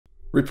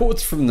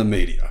Reports from the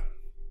media,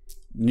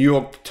 New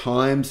York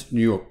Times,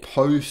 New York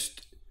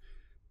Post,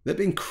 they've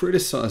been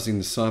criticizing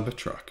the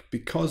Cybertruck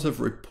because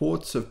of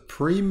reports of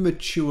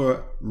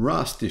premature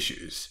rust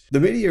issues. The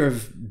media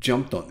have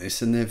jumped on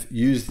this and they've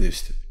used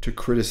this to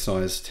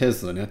criticize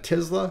Tesla. Now,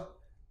 Tesla,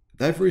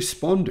 they've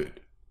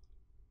responded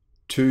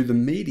to the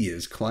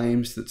media's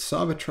claims that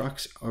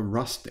Cybertrucks are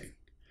rusting.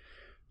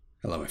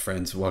 Hello, my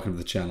friends. Welcome to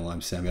the channel.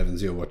 I'm Sam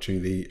Evans. You're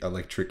watching the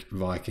Electric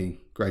Viking.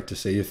 Great to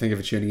see you. Thank you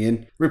for tuning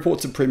in.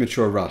 Reports of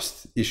premature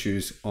rust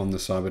issues on the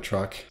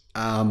Cybertruck.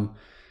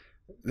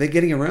 They're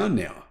getting around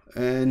now.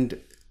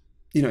 And,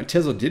 you know,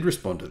 Tesla did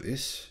respond to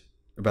this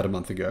about a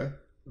month ago.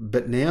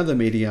 But now the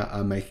media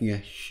are making a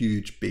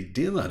huge big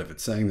deal out of it,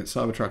 saying that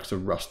Cybertrucks are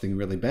rusting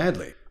really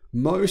badly.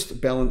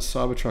 Most balanced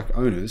Cybertruck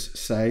owners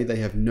say they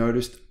have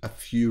noticed a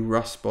few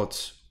rust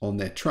spots on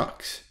their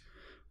trucks.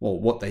 Well,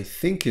 what they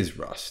think is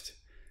rust.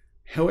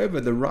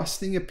 However, the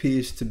rusting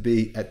appears to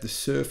be at the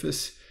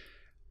surface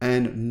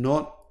and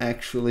not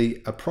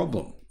actually a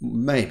problem.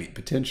 Maybe,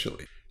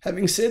 potentially.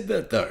 Having said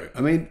that though, I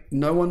mean,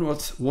 no one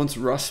wants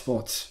rust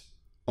spots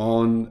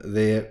on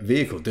their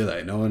vehicle, do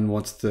they? No one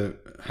wants to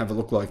have it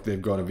look like they've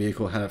got a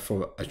vehicle, had it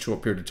for a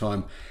short period of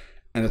time,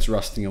 and it's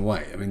rusting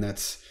away. I mean,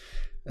 that's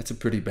a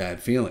pretty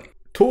bad feeling.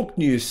 Talk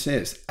News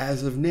says,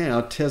 as of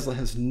now, Tesla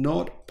has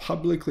not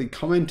publicly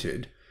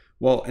commented,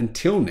 well,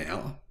 until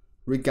now,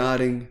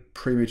 regarding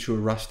premature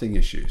rusting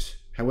issues.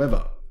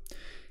 However,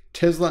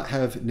 Tesla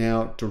have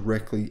now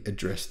directly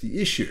addressed the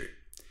issue.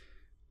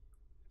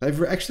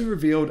 They've actually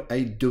revealed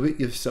a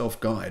do-it-yourself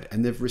guide,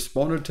 and they've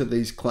responded to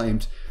these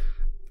claims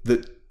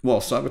that,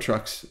 well,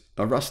 Cybertrucks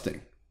are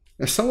rusting.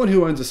 Now, someone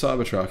who owns a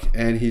Cybertruck,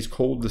 and he's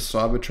called the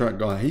Cybertruck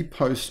guy, he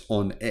posts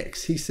on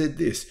X. He said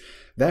this: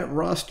 "That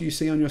rust you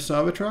see on your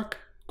Cybertruck?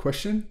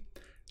 Question?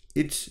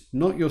 It's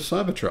not your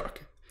Cybertruck.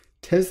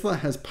 Tesla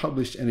has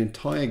published an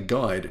entire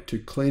guide to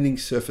cleaning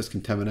surface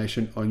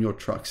contamination on your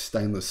truck's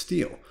stainless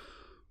steel,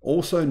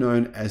 also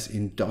known as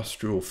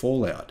industrial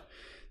fallout.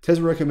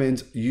 Tesla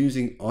recommends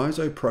using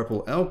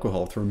isopropyl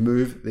alcohol to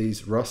remove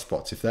these rust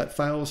spots. If that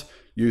fails,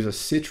 use a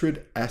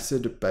citric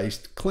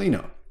acid-based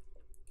cleaner."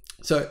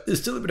 So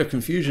there's still a bit of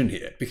confusion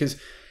here because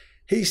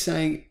he's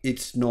saying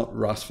it's not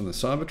rust from the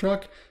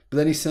Cybertruck, but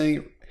then he's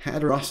saying how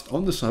to rust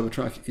on the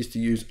Cybertruck is to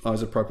use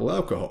isopropyl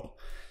alcohol.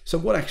 So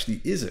what actually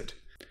is it?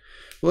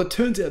 Well, it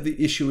turns out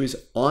the issue is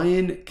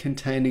iron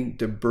containing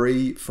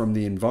debris from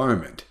the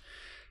environment.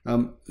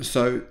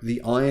 So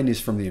the iron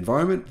is from the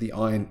environment, the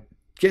iron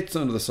gets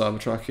onto the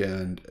Cybertruck,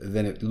 and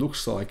then it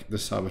looks like the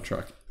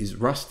Cybertruck is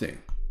rusting.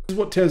 This is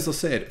what Tesla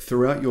said: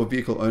 "Throughout your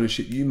vehicle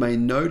ownership, you may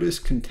notice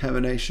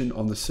contamination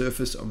on the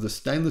surface of the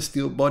stainless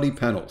steel body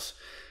panels.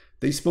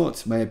 These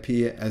spots may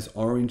appear as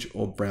orange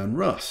or brown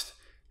rust.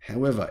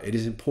 However, it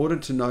is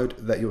important to note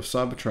that your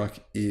Cybertruck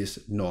is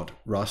not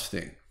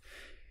rusting."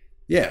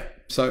 Yeah,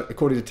 so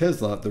according to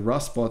Tesla, the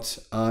rust spots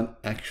aren't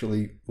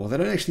actually, well, they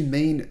don't actually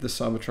mean the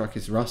Cybertruck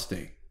is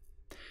rusting.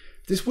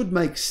 This would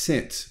make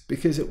sense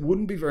because it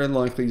wouldn't be very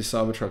likely the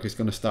Cybertruck is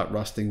going to start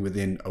rusting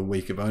within a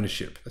week of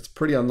ownership. That's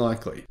pretty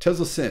unlikely.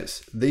 Tesla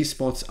says these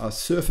spots are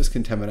surface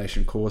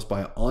contamination caused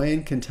by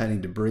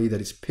iron-containing debris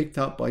that is picked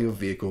up by your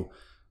vehicle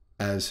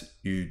as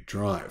you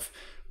drive.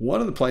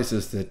 One of the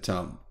places that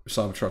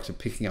Cybertrucks are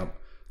picking up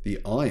the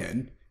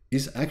iron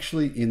is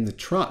actually in the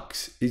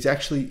trucks, is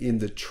actually in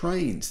the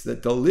trains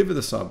that deliver the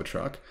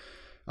Cybertruck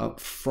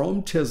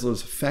from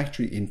Tesla's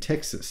factory in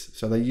Texas.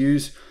 So they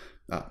use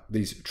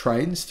these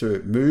trains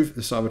to move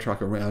the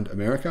Cybertruck around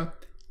America.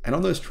 And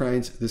on those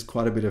trains, there's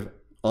quite a bit of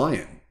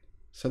iron.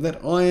 So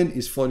that iron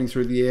is floating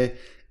through the air.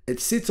 It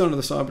sits onto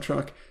the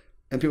Cybertruck,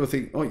 and people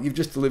think, oh, you've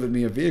just delivered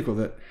me a vehicle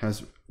that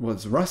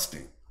was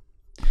rusting.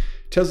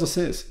 Tesla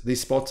says these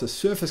spots are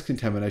surface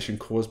contamination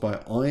caused by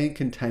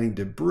iron-containing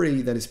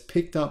debris that is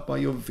picked up by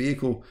your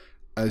vehicle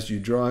as you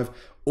drive,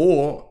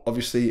 or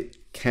obviously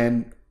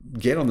can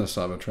get on the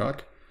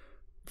Cybertruck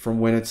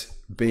from when it's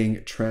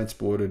being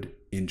transported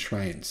in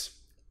trains.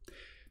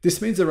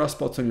 This means the rust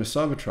spots on your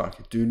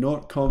Cybertruck do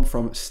not come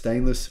from the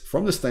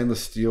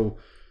stainless steel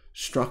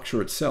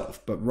structure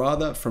itself, but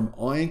rather from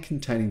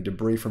iron-containing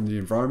debris from the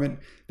environment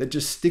that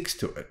just sticks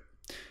to it.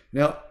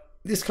 Now,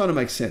 this kind of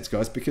makes sense,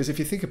 guys, because if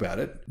you think about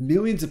it,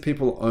 millions of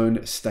people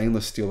own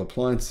stainless steel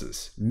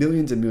appliances.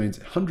 Millions and millions,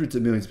 hundreds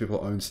of millions of people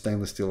own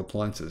stainless steel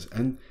appliances,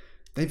 and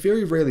they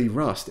very rarely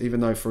rust, even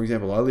though, for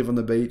example, I live on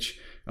the beach.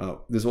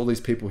 There's all these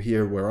people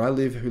here where I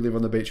live who live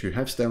on the beach who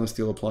have stainless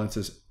steel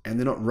appliances, and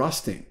they're not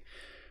rusting.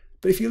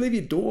 But if you leave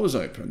your doors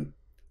open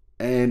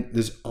and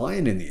there's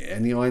iron in the air,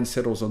 and the iron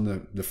settles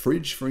on the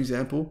fridge, for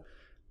example,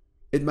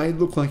 it may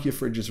look like your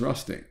fridge is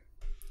rusting.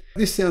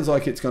 This sounds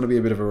like it's going to be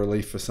a bit of a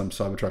relief for some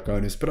Cybertruck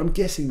owners, but I'm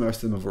guessing most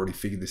of them have already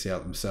figured this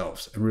out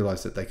themselves and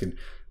realized that they can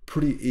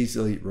pretty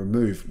easily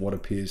remove what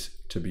appears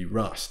to be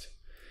rust.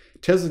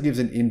 Tesla gives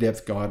an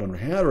in-depth guide on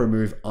how to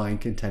remove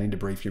iron-containing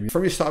debris from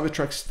your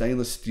Cybertruck's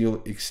stainless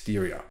steel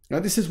exterior. Now,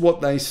 this is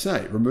what they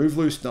say: remove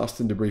loose dust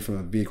and debris from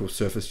a vehicle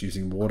surface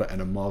using water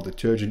and a mild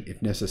detergent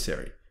if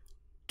necessary.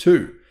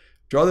 2.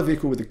 Dry the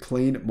vehicle with a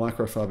clean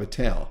microfiber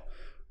towel.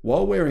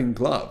 While wearing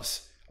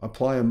gloves,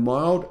 Apply a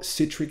mild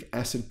citric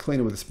acid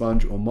cleaner with a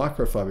sponge or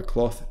microfiber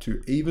cloth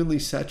to evenly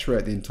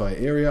saturate the entire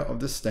area of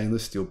the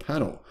stainless steel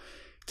panel.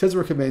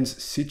 Tesla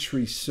recommends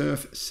Citri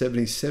Surf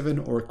 77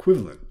 or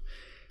equivalent.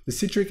 The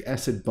citric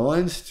acid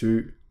binds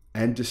to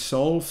and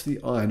dissolves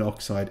the iron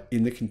oxide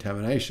in the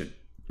contamination,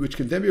 which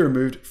can then be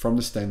removed from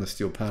the stainless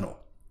steel panel.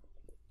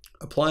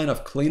 Apply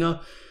enough cleaner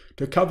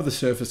to cover the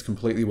surface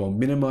completely while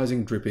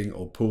minimizing dripping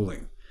or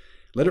pooling.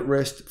 Let it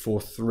rest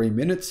for 3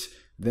 minutes,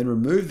 then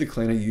remove the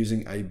cleaner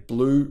using a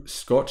blue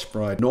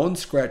Scotch-Brite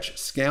non-scratch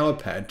scour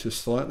pad to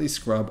slightly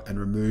scrub and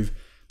remove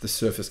the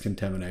surface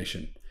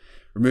contamination.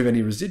 Remove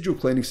any residual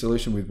cleaning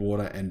solution with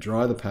water and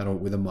dry the panel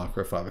with a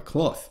microfiber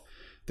cloth.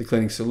 The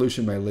cleaning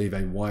solution may leave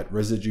a white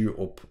residue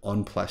or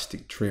on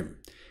plastic trim.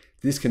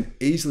 This can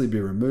easily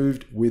be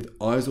removed with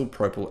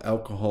isopropyl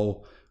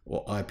alcohol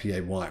or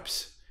IPA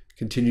wipes.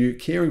 Continue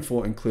caring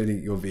for and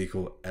cleaning your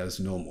vehicle as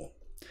normal.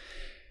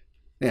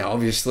 Now,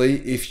 obviously,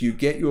 if you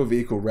get your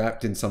vehicle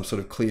wrapped in some sort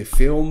of clear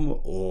film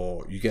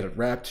or you get it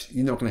wrapped,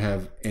 you're not going to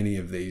have any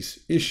of these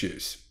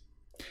issues.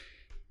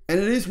 And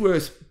it is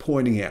worth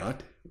pointing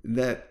out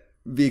that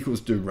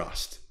vehicles do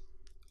rust.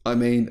 I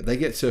mean, they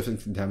get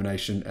surface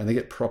contamination and they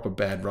get proper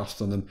bad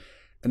rust on them.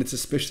 And it's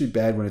especially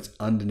bad when it's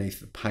underneath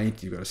the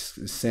paint. You've got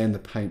to sand the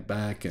paint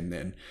back and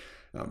then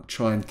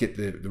try and get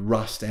the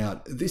rust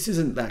out. This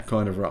isn't that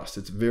kind of rust.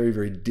 It's very,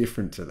 very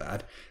different to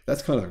that.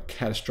 That's kind of a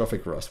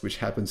catastrophic rust, which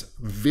happens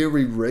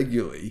very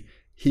regularly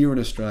here in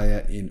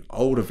Australia in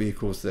older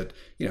vehicles that,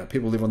 you know,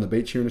 people live on the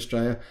beach here in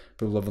Australia,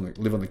 people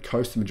live on the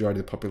coast, the majority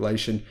of the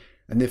population,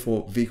 and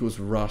therefore vehicles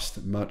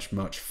rust much,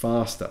 much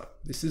faster.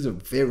 This is a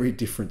very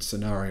different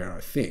scenario, I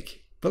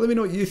think. But let me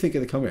know what you think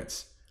in the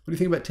comments. What do you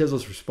think about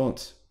Tesla's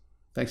response?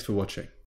 Thanks for watching.